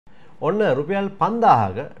ඔන්න රුපියල්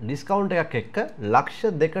 5000ක ඩිස්කවුන්ට් එකක් එක්ක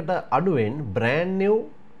ලක්ෂ 2කට අඩුවෙන් brand new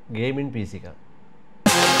gaming PC එකක්.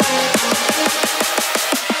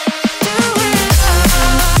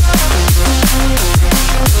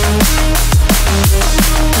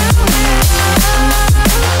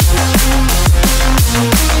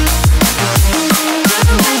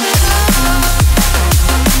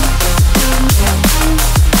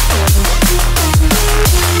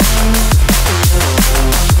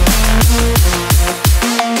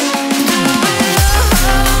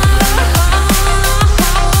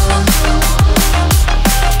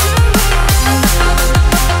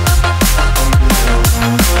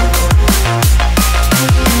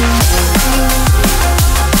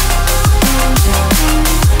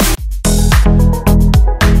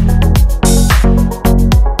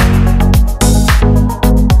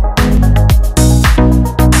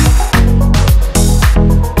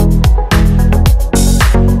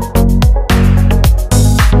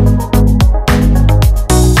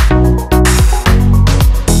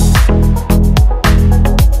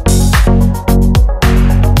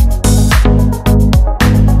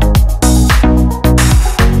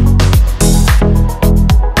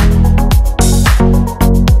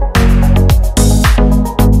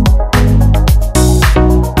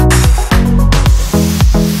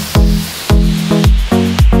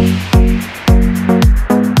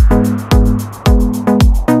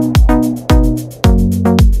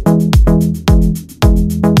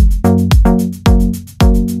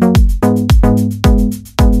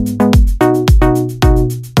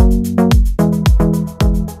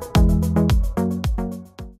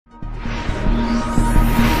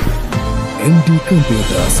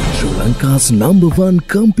 Computers, Sri Lanka's #1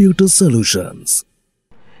 computer solutions.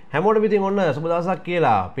 හැමෝටම ඉතින් ඔන්න සුබ දවසක්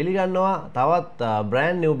කියලා පිළිගන්නවා. තවත්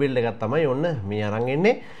brand new build එකක් තමයි ඔන්න මේ අරන්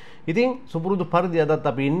එන්නේ. ඉතින් සුපුරුදු පරිදි අදත්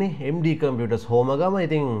අපි ඉන්නේ MD Computers හෝමගම.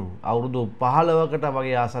 ඉතින් අවුරුදු 15කට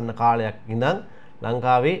වගේ ආසන්න කාලයක් ඉඳන්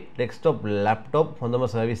ලංකාවේ desktop laptop හොඳම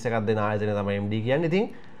සර්විස් එකක් දෙන ආයතනය තමයි MD කියන්නේ. ඉතින්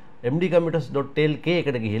mdcomputers.lk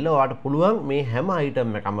එකට ගිහිල්ලා ඔයාලට පුළුවන් මේ හැම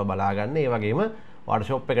item එකක්ම බලා ගන්න. ඒ වගේම ඔයාලට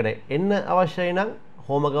shop එකට එන්න අවශ්‍යයි නම්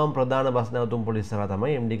හෝමගම ප්‍රධාන බස් නැවතුම් පොලිස් සරා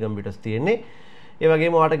තමයි MD Computers තියෙන්නේ. ඒ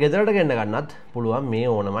වගේම ඔයාලට ගෙදරට ගෙන්න ගන්නත් පුළුවන් මේ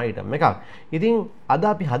ඕනම item එකක්. ඉතින් අද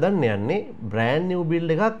අපි හදන්න යන්නේ brand new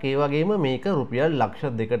build එකක්. ඒ වගේම මේක රුපියල්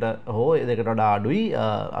ලක්ෂ 2කට හෝ දෙකට වඩා අඩුයි.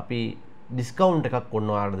 අපි discount එකක්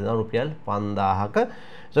ඔන්න ඔයාලට දෙනවා රුපියල් 5000ක.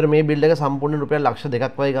 ඒතර මේ build එක සම්පූර්ණ රුපියල් ලක්ෂ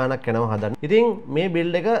 2ක් වගේ ගාණක් යනවා හදන්න. ඉතින් මේ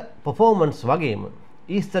build එක performance වගේම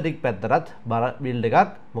aesthetic පැත්තටත් බර build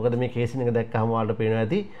එකක්. මොකද මේ casing එක දැක්කම ඔයාලට පේනවා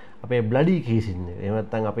ඇති අපේ bloody casing එක. එහෙම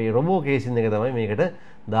නැත්නම් අපේ robo casing එක තමයි මේකට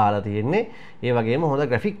දාලා තියෙන්නේ. ඒ වගේම හොඳ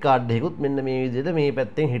graphic card එකකුත් මෙන්න මේ විදිහට මේ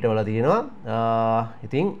පැත්තෙන් හිටවලා තියෙනවා.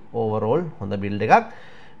 ඉතින් overall හොඳ build එකක්.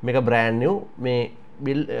 මේක brand new මේ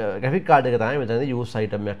build graphic card එක තමයි මෙතනදී use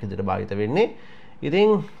item එකක් විදිහට භාවිත වෙන්නේ.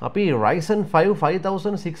 ඉතින් අපි Ryzen 5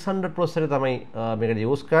 5600 processor තමයි මේකට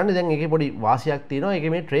use කරන්නේ. දැන් ඒකේ පොඩි වාසියක් තියෙනවා.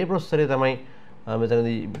 ඒකේ මේ tray processor තමයි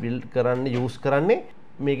මෙතනදී build කරන්න use කරන්නේ.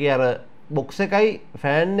 මේකේ අර box එකයි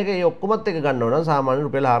fan එක ඒ ඔක්කොමත් එක ගන්න ඕන නම් සාමාන්‍ය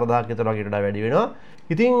රුපියල් 4000ක විතර වගේ වඩා වැඩි වෙනවා.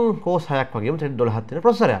 ඉතින් Core 6ක් වගේම thread 12ක් තියෙන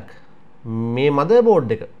processor එකක්. මේ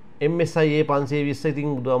motherboard එක MSI A520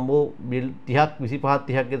 ඉතින් බුදුම්බෝ build 30ක් 25ක්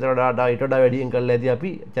 30ක් විතර වඩා ඊට වඩා වැඩියෙන් කරලා ඇති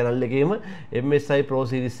අපි channel එකේම MSI Pro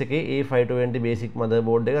series එකේ A520 basic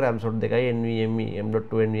motherboard එක RAM slot 2යි NVMe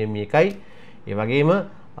M.2 NVMe එකයි ඒ වගේම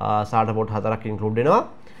SATA port 4ක් include වෙනවා.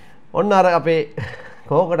 ඔන්න අර අපේ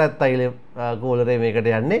කෝකටත් අයිල කූලරේ මේකට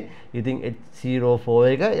යන්නේ. ඉතින්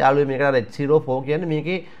H04 එක යාළුවෝ මේකට අර H04 කියන්නේ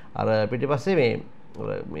මේකේ අර පිටිපස්සේ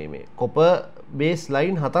මේ copper base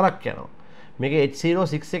line 4ක් යනවා. මේකේ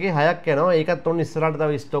H06 එකේ 6ක් යනවා. ඒකත් ඔන්න ඉස්සරහට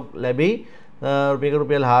තව ස්ටොක් ලැබෙයි. මේක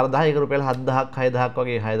රුපියල් 4000 ඒක රුපියල් 7000ක් 6000ක්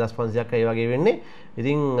වගේ 6500ක් ඒ වගේ වෙන්නේ.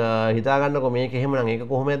 ඉතින් හිතා ගන්නකො මේක එහෙමනම් ඒක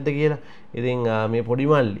කොහොමද කියලා. ඉතින් මේ පොඩි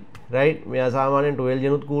මල්ලි right මෙයා සාමාන්‍යයෙන් 12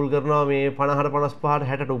 ජනුත් කූල් කරනවා මේ 50ට 55ට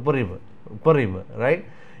 60ට උපරිම right.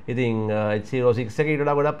 ඉතින් H06 එකේ ඊට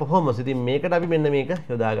වඩා ගොඩක් performance. ඉතින් මේකට අපි මෙන්න මේක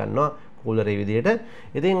යොදා ගන්නවා කූලරේ විදියට.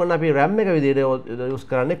 ඉතින් ඔන්න අපි RAM එක විදියට යූස්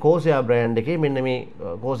කරන්නේ Corsair brand එකේ මෙන්න මේ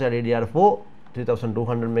Corsair DDR4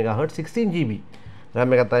 3200 MHz 16GB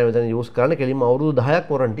RAM එකක් තමයි මෙතන යූස් කරන්නේ. කෙලින්ම අවුරුදු 10ක්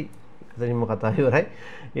warranty. එතනින්ම කතාව ඉවරයි.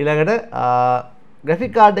 ඊළඟට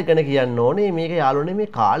graphic card එක ගැන කියන්න ඕනේ. මේක යාළුවනේ මේ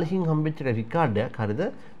කාලෙකින් හම්බෙච්ච graphic card එකක්. හරිද?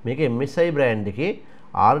 මේක MSI brand එකේ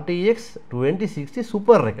RTX 2060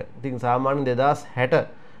 Super එක. ඉතින් සාමාන්‍යයෙන් 2060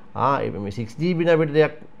 මේ 6GB නබිට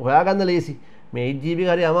දෙයක් හොයාගන්න ලේසි. මේ 8GB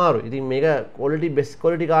හරි අමාරුයි. ඉතින් මේක quality best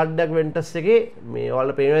quality card එකක් Ventus එකේ මේ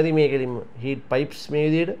ඔයාලට පේනවා ඇති මේකෙලින්ම heat pipes මේ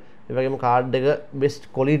විදිහට. ඒ වගේම card එක best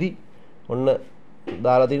quality ඔන්න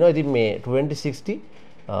දාලා තිනවා. ඉතින් මේ 2060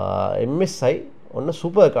 MSI ඔන්න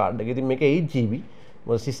සුපර් කාඩ් එක. ඉතින් මේක 8GB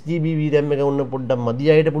 6GB VRAM එක උන්න පොඩ්ඩක්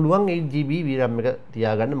මදි අයට පුළුවන් 8GB VRAM එක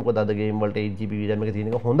තියාගන්න. මොකද අද ගේම් වලට 8GB VRAM එක තියෙන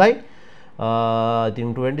එක හොඳයි.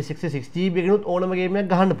 ඉතින් 2060 6GB එකනොත් ඕනම ගේම් එකක්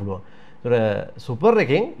ගහන්න පුළුවන්. ඒතර සුපර්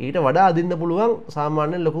එකෙන් ඊට වඩා අදින්න පුළුවන්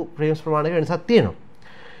සාමාන්‍යයෙන් ලොකු ෆ්‍රේම්ස් ප්‍රමාණයක වෙනසක් තියෙනවා.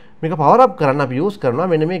 මේක පවර් අප් කරන්න අපි යූස් කරනවා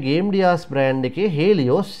මෙන්න මේ GameDias brand එකේ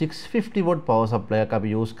Helios 650 watt power supply එකක්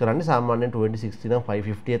අපි යූස් කරන්නේ. සාමාන්‍යයෙන් 2060 නම්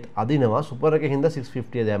 550ත් අදිනවා. සුපර් එකේ හින්දා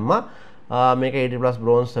 650 දැම්මා. මේක 80+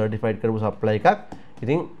 bronze certified කරපු supply එකක්.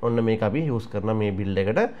 ඉතින් ඔන්න මේක අපි යූස් කරනවා මේ build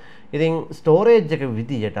එකට. ඉතින් storage එක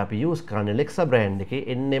විදියට අපි යූස් කරන්නේ Alexa brand එකේ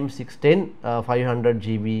NM610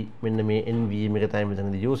 500GB මෙන්න මේ NVMe එක තමයි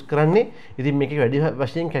මෙතනදී යූස් කරන්නේ. ඉතින් මේකේ වැඩි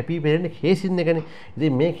වශයෙන් කැපී පෙනෙන්නේ කේසින් එකනේ.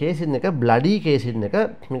 ඉතින් මේ කේසින් එක bloody කේසින් එක.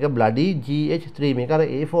 මේක bloody GH3 මේක අර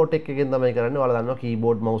A4 Tech එකෙන් තමයි කරන්නේ. ඔයාලා දන්නවා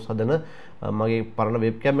keyboard mouse හදන මගේ පරණ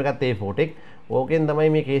webcam එකත් A4 Tech. ඕකෙන් තමයි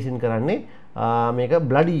මේ කේසින් කරන්නේ. මේක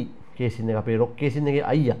bloody කේසින් එක අපේ rock කේසින් එකේ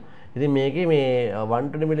අයියා. ඉතින් මේකේ මේ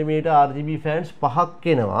 120mm RGB fans 5ක්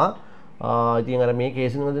එනවා. ඉතින් අර මේ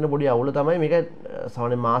කේසින් වල දෙන පොඩි අවුල තමයි මේක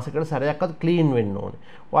සාමාන්‍ය මාසෙකට සැරයක්වත් ක්ලීන් වෙන්න ඕනේ.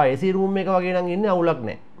 ඔයා AC room එක වගේ නම් ඉන්නේ අවුලක්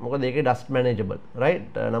නැහැ. මොකද ඒකේ dust manageable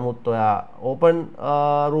right. නමුත් ඔයා open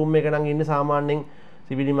room එක නම් ඉන්නේ සාමාන්‍යයෙන්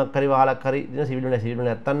සිවිලිමක් හරි වහලක් හරි දින සිවිලු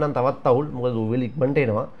නැත්තම් නම් තවත් අවුල්. මොකද උවෙල ඉක්මනට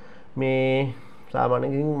එනවා. මේ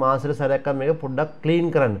සාමාන්‍යයෙන් මාසෙකට සැරයක්වත් මේක පොඩ්ඩක් ක්ලීන්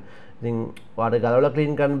කරන්න. ඉතින් ඔයාට ගලවලා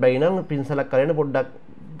ක්ලීන් කරන්න බැයි නම් පින්සලක් කරගෙන පොඩ්ඩක්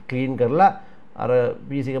ක්ලීන් කරලා අර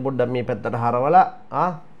PC එක පොඩ්ඩක් මේ පැත්තට හරවලා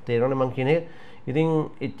තේරෙනවනේ මං කියන එක. ඉතින්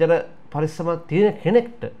එච්චර පරිස්සමක් තියෙන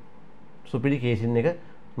කෙනෙක්ට සුපිරි කේසින් එක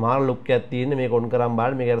මාර ලුක් එකක් තියෙන මේක ඔන් කරන්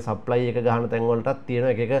බලන්න මේක අර සප්ලයි එක ගහන තැන් වලටත් තියෙන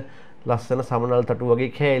එක ලස්සන සමනල් තටු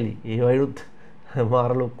වගේ කෑලි. ඒ වයිරුත්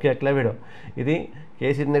මාර ලුක් එකක් ලැබෙනවා. ඉතින්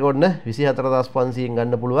කේසින් එක ඔන්න 24500න්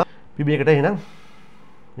ගන්න පුළුවන්. පිබි එකට එහෙනම්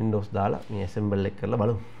Windows දාලා මේ assemble එක කරලා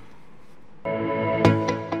බලමු.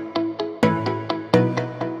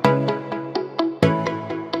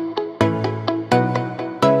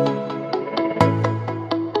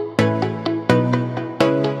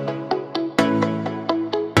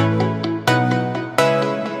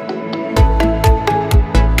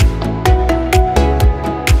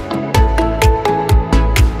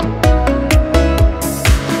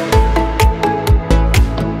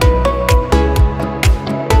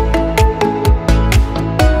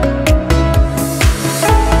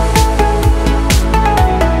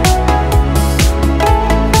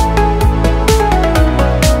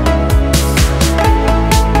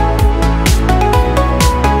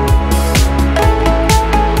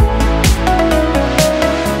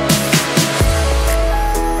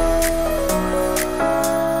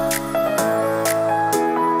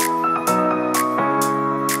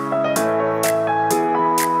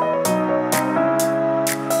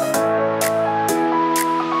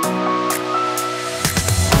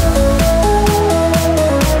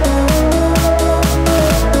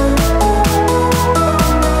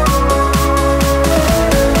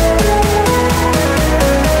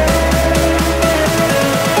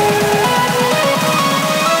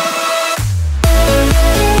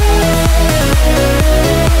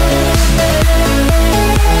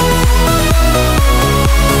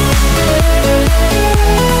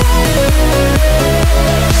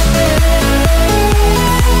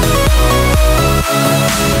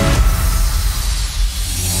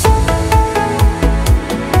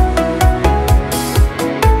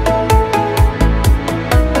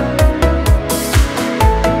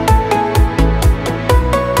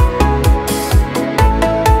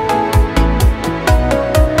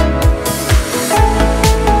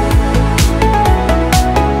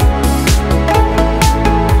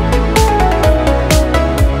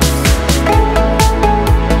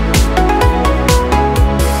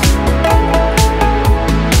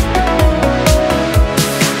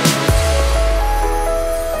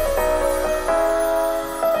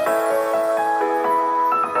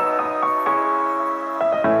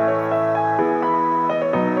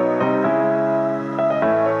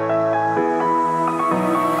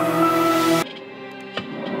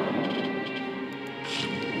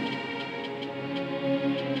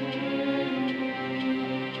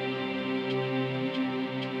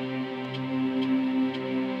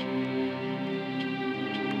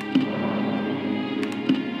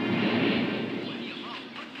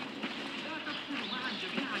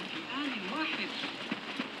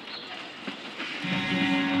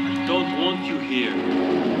 want you here.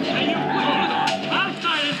 I'll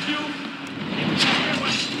silence you.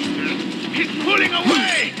 He's pulling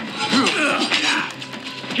away.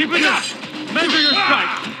 Keep it up. Measure your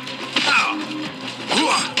strike.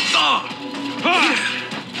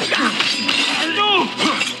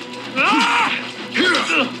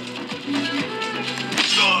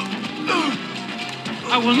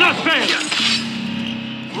 I will not fail!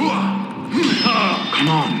 Come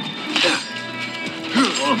on.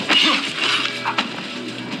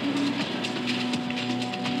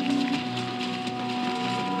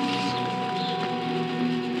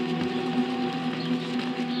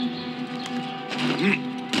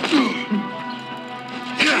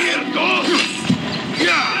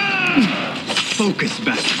 Focus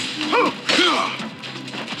back.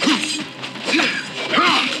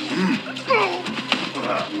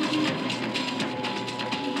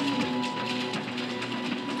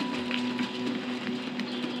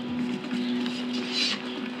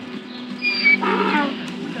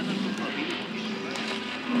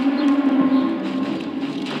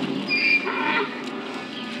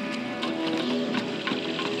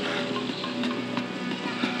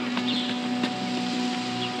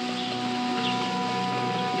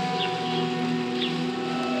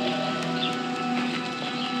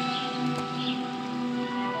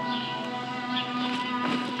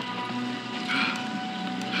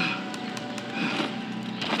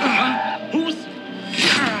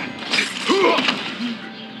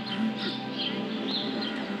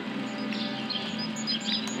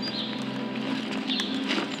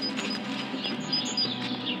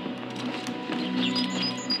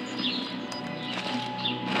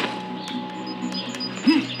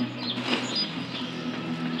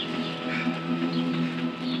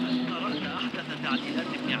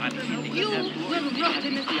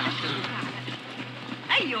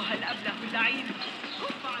 أيها الأبله اللعين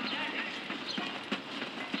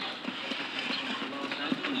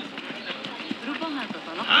ربما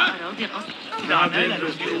تتلقى أراضي قصر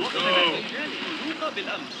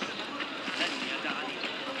بالأمس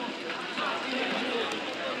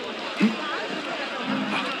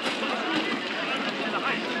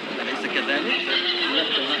أليس كذلك؟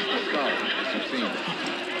 Left the master star, as you've seen.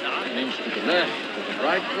 Names to the left, to the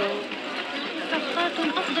right road. صفقات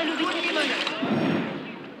أفضل بكثير.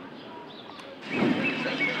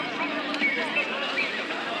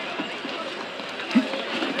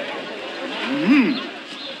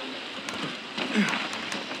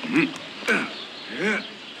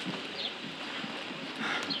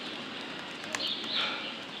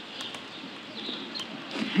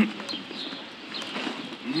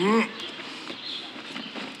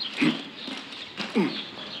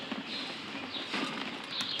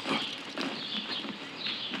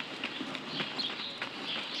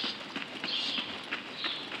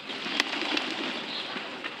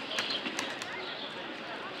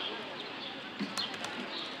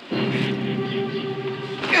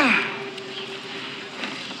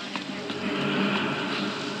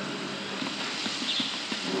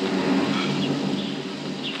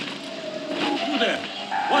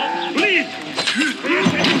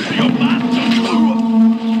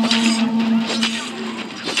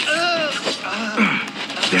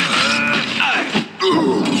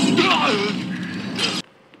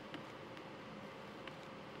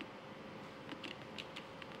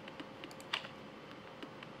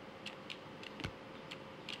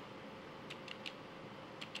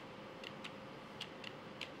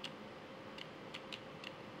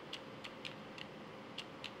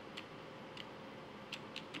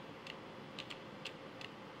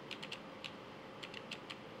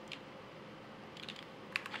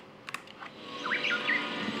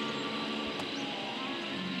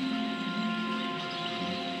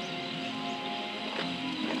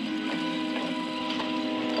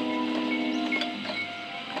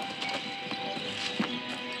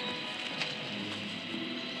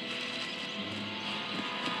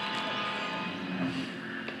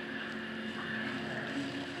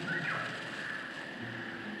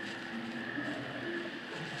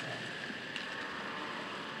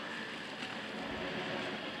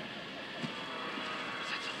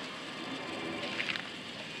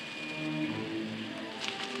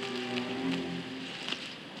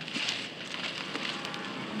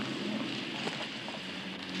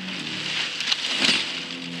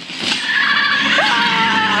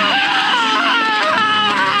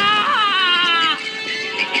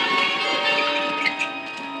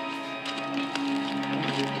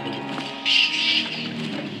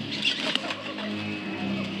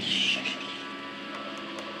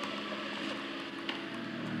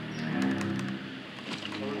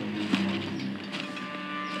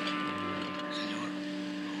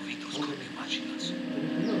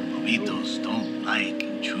 Don't like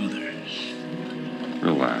intruders.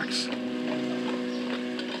 Relax.